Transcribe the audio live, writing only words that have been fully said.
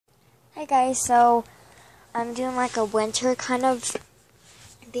Hi guys, so I'm doing like a winter kind of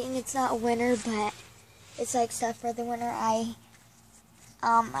thing. It's not winter, but it's like stuff for the winter. I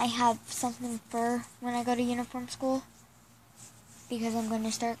have something for when I go to uniform school because I'm going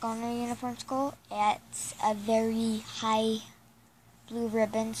to start going to uniform school. It's a very high blue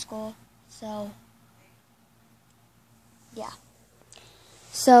ribbon school, so yeah.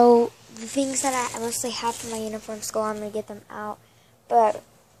 So the things that I mostly have for my uniform school, I'm going to get them out, but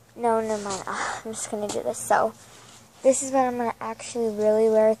no, never mind. I'm just going to do this. So this is what I'm going to actually really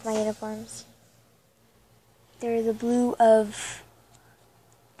wear with my uniforms. They're the blue of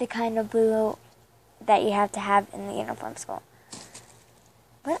the kind of blue that you have to have in the uniform school.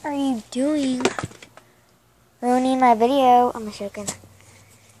 What are you doing? Ruining my video. I'm joking.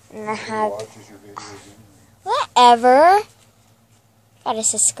 And I have... Whatever. Got a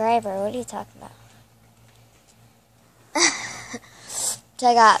subscriber. What are you talking about? So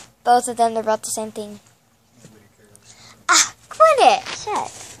I got both of them. They're both the same thing. Ah, quit it.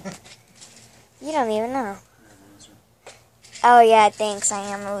 Shut. You don't even know. Oh yeah, thanks. I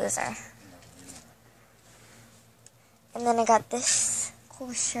am a loser. And then I got this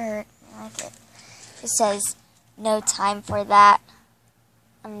cool shirt. I like it. It says, "No time for that."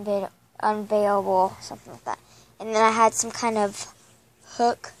 Unavailable, something like that. And then I had some kind of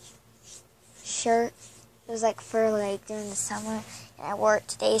hook shirt. It was like for like during the summer, and I wore it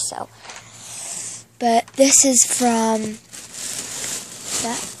today. So, but this is from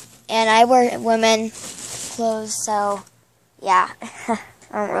that, and I wear women clothes. So, yeah, I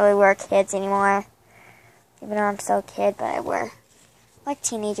don't really wear kids anymore. Even though I'm still a kid, but I wear like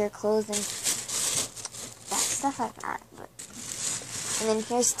teenager clothes and stuff like that. And then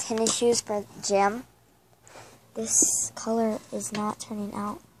here's tennis shoes for the gym. This color is not turning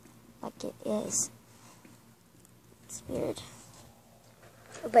out like it is. It's weird.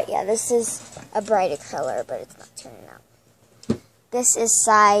 But yeah, this is a brighter color, but it's not turning out. This is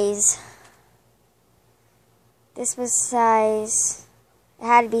size... This was size... It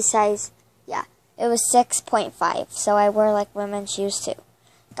had to be size... Yeah, it was 6.5. So I wear like women's shoes too.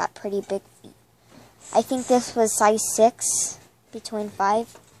 Got pretty big feet. I think this was size 6. Between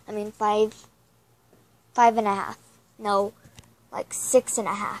 5 and a half. No, like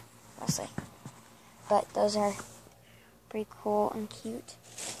 6.5, mostly. But those are pretty cool and cute.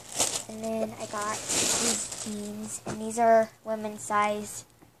 And then I got these jeans, and these are women's size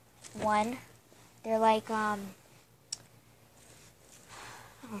 1. They're like, I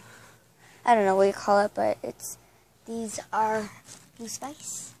don't know what you call it, but these are Blue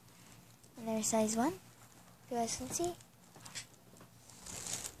Spice. And they're size 1. You guys can see.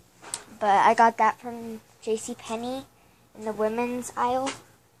 But I got that from JCPenney in the women's aisle.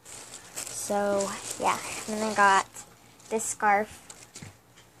 So, yeah. And then I got this scarf,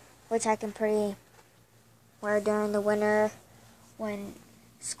 which I can pretty wear during the winter when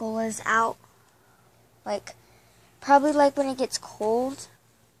school is out. Like, probably like when it gets cold.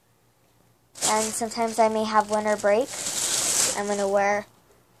 And sometimes I may have winter break. I'm going to wear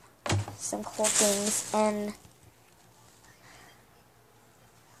some cool things. And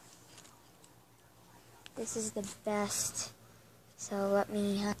this is the best. So let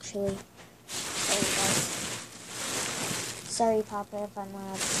me actually show you guys. Sorry, Papa, if I'm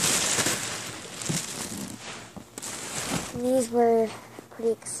loud. These were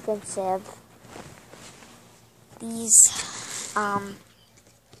pretty expensive. These are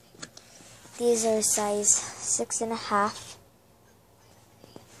size 6.5.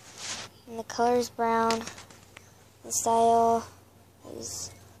 And the color is brown. The style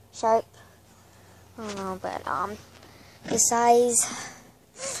is sharp. I don't know, but the size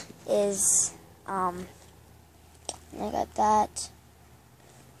is I got that,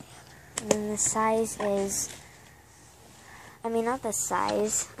 and then the size is, not the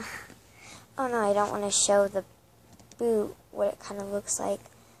size. Oh no, I don't want to show the boot what it kind of looks like.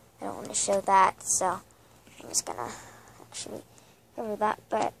 I don't want to show that, so I'm just gonna actually cover that.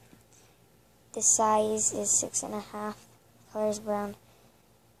 But the size is 6.5. Color is brown.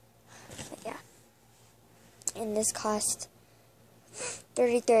 But yeah. And this cost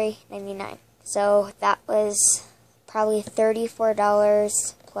 $33.99. So that was probably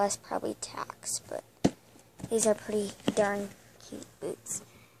 $34 plus probably tax. But these are pretty darn cute boots.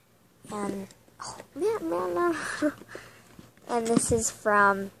 And and this is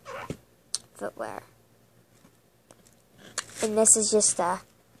from Footwear. And this is just I'm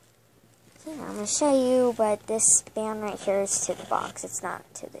going to show you, but this band right here is to the box. It's not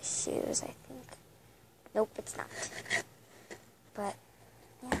to the shoes, I think. Nope, it's not. But,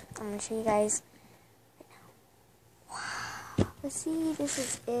 yeah, I'm going to show you guys right now. Wow. Let's see, this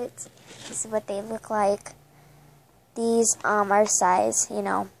is it. This is what they look like. These are size,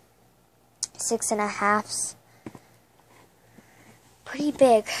 6.5s. Pretty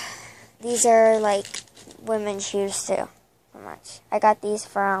big. These are like women's shoes too. Pretty much. I got these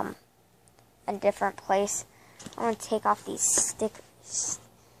from a different place. I'm gonna take off these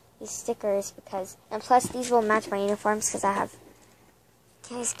stickers because, and plus these will match my uniforms because I have.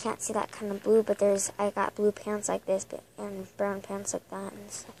 You guys can't see that kind of blue, but I got blue pants like this and brown pants like that and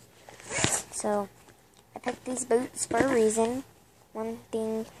stuff. So I picked these boots for a reason. One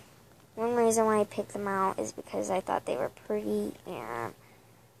reason why I picked them out is because I thought they were pretty and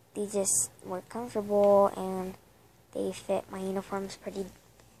they just were comfortable and they fit my uniforms pretty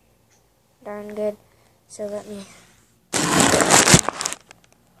darn good. So let me.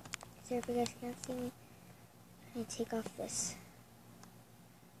 Sorry if you guys can't see me. I'm gonna take off this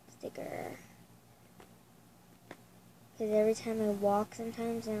sticker because every time I walk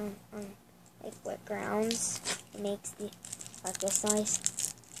sometimes on like wet grounds it makes this noise.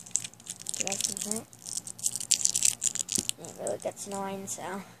 You guys can hear it? It really gets annoying, so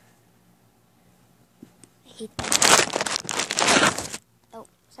I hate that. Oh,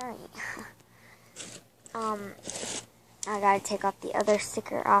 sorry. I gotta take off the other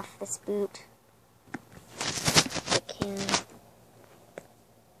sticker off this boot. I can.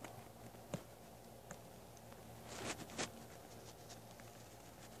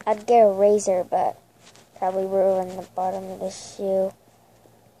 I'd get a razor, but probably ruin the bottom of the shoe.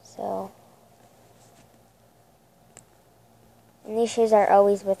 So, and these shoes are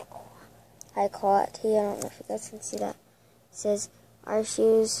always with high quality. I don't know if you guys can see that. It says our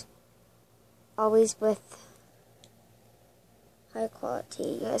shoes always with high quality.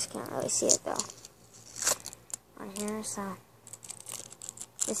 You guys can't really see it though on here. So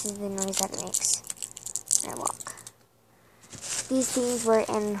this is the noise that it makes when I walk. These things were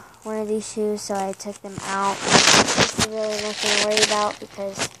in one of these shoes, so I took them out. This is really nothing to worry about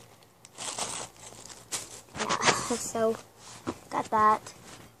because, yeah, so got that.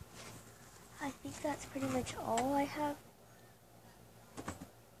 I think that's pretty much all I have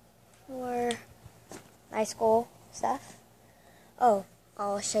for my school stuff. Oh,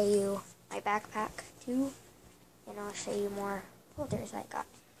 I'll show you my backpack too, and I'll show you more folders I got.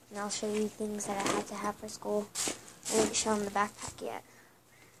 And I'll show you things that I had to have for school. I didn't show them the backpack yet.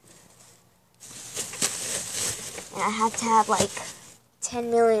 And I had to have like 10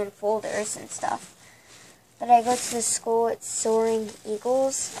 million folders and stuff. But I go to the school, it's Soaring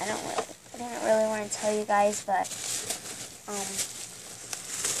Eagles. I didn't really want to tell you guys, but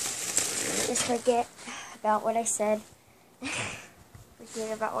just forget about what I said.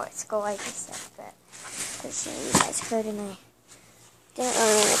 Forget about what school I just said, but because you guys heard and I didn't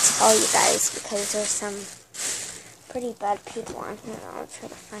really want to tell you guys because there's some pretty bad people on here. I'll try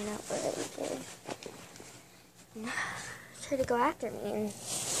to find out what they did. And try to go after me, and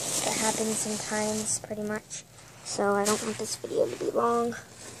that happens sometimes pretty much. So I don't want this video to be long.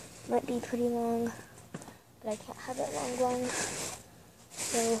 It might be pretty long, but I can't have it long.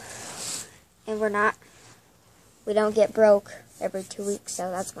 So, and we don't get broke every 2 weeks, so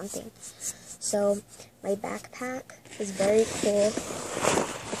that's one thing. So my backpack is very cool.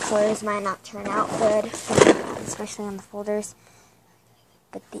 The colors might not turn out good, especially on the folders,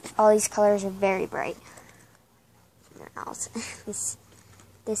 but all these colors are very bright.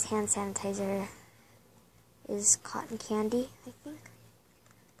 This hand sanitizer is cotton candy, I think.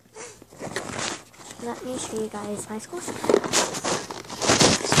 Let me show you guys my school stuff.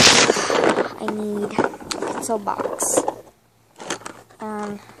 I need a pencil box.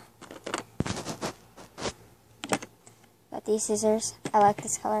 Got these scissors. I like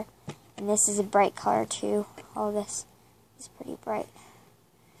this color. And this is a bright color too. All this is pretty bright.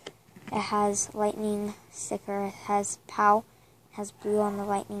 It has lightning sticker. It has POW. It has blue on the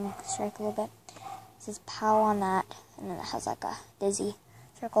lightning strike a little bit. It says POW on that. And then it has like a dizzy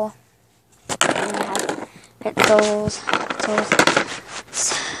circle. And then it has pencils.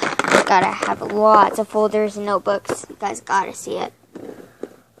 I gotta have lots of folders and notebooks. You guys gotta see it.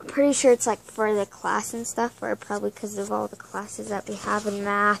 I'm pretty sure it's like for the class and stuff, or probably because of all the classes that we have in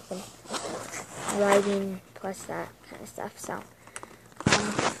math and writing, plus that kind of stuff. So,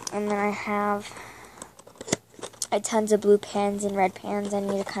 and then I have tons of blue pens and red pens. I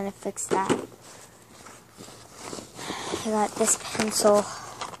need to kind of fix that. I got this pencil,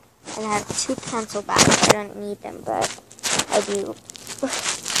 and I have 2 pencil bags. I don't need them, but I do.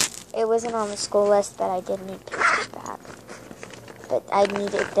 It wasn't on the school list that I did need pencils back, but I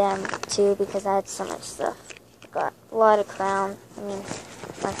needed them too because I had so much stuff. I got a lot of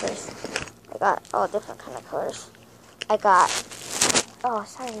markers. I got all different kind of colors. I got Oh,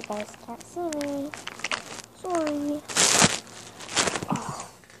 sorry you guys can't see me. Sorry. Oh.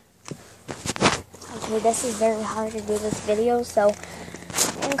 Okay, this is very hard to do this video, so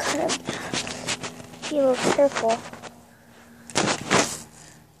I'm kind of be a little careful.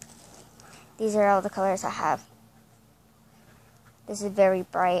 These are all the colors I have. This is very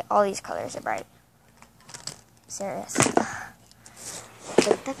bright. All these colors are bright. Serious.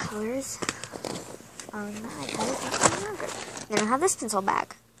 But the colors on my iPad is then I have this pencil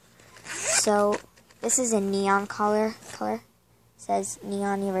bag. So this is a neon color. It says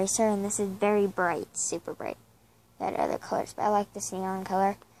neon eraser, and this is very bright, super bright. Got other colors, but I like this neon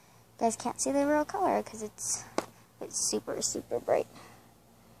color. You guys can't see the real color because it's super, super bright.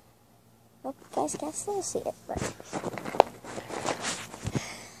 Hope you guys can still see it, but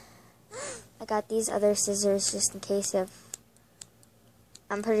I got these other scissors just in case of.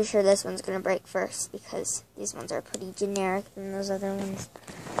 I'm pretty sure this one's gonna break first because these ones are pretty generic than those other ones.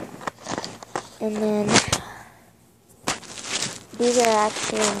 And then these are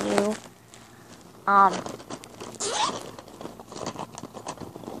actually new.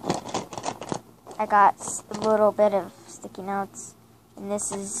 I got a little bit of sticky notes, and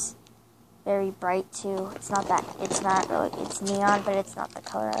this is very bright too. It's not really, it's neon, but it's not the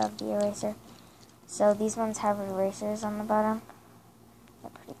color of the eraser. So these ones have erasers on the bottom. They're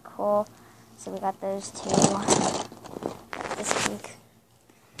pretty cool. So we got those two. Got this pink.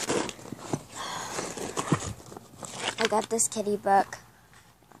 I got this kitty book.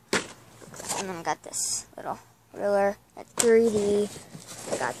 And then I got this little ruler at 3D.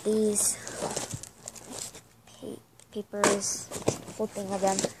 I got these papers, whole thing of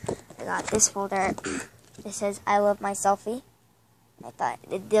them. I got this folder. It says I love my selfie. I thought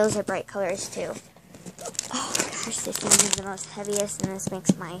those are bright colors too. Oh gosh, this thing is the most heaviest, and this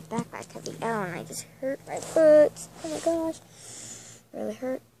makes my backpack heavy. Oh, and I just hurt my foot. Oh my gosh, really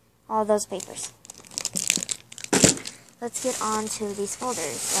hurt. All those papers. Let's get on to these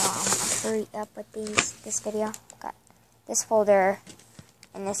folders. So I'm gonna hurry up with this video. Got this folder,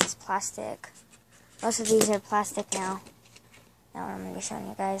 and this is plastic. Most of these are plastic now. Now I'm going to be showing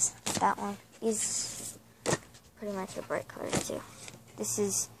you guys that one. These pretty much are bright colors too. This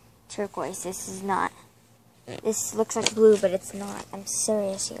is turquoise. This is not. This looks like blue, but it's not. I'm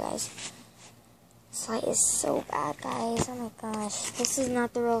serious, you guys. This light is so bad, guys. Oh my gosh. This is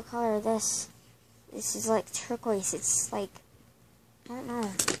not the real color. This is like turquoise. It's like, I don't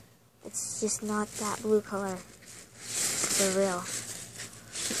know. It's just not that blue color. For real.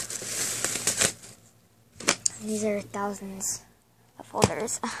 These are thousands of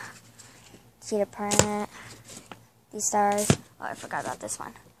folders. Cheetah print. These stars. Oh, I forgot about this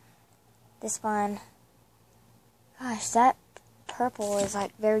one. This one. Gosh, that purple is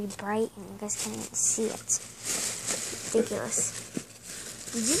like very bright and you guys can't even see it. It's ridiculous.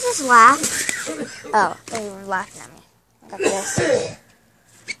 Did you just laugh? Oh, they were laughing at me. I got this.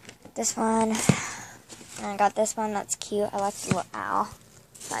 This one. And I got this one. That's cute. I like the little owl.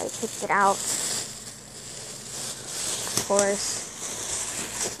 So I picked it out. Of course.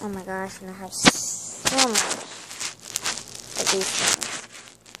 Oh my gosh, and I have so much of these things.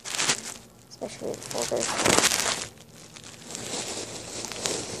 Especially the folders.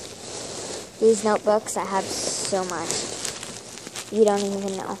 These notebooks, I have so much. You don't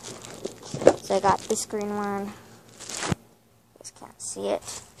even know. So I got this green one. You guys can't see it.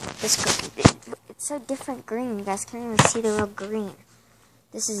 This green, it's so different green. You guys can't even see the real green.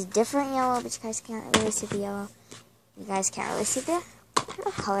 This is different yellow, but you guys can't really see the yellow. You guys can't really see the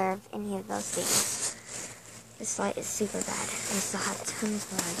color of any of those things. This light is super bad. I still have tons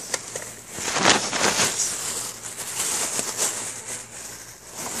more.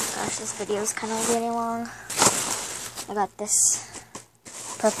 Oh my gosh, this video is kind of getting long. I got this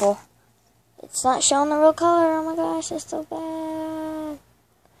purple. It's not showing the real color. Oh my gosh, it's so bad.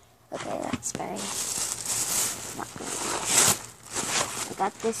 Okay, that's very not good. I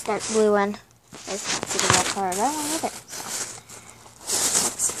got this dark blue one. You guys can't see the real color of that one either.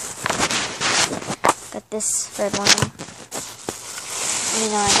 So, got this red one. And, you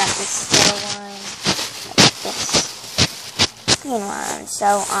know, I got this yellow one. I got this green one. So,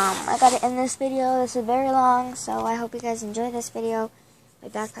 I gotta end this video. This is very long, so I hope you guys enjoy this video. My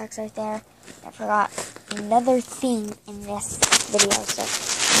backpack's right there. I forgot another thing in this video, so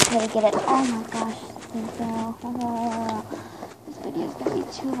I'm trying to get it. Oh my gosh, this video is gonna be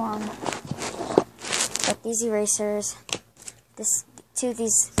too long. Got these erasers. Two of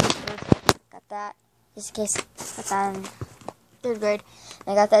these. Got that. Just in case. Got that in 3rd grade.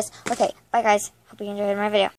 And I got this. Okay, bye guys. Hope you enjoyed my video.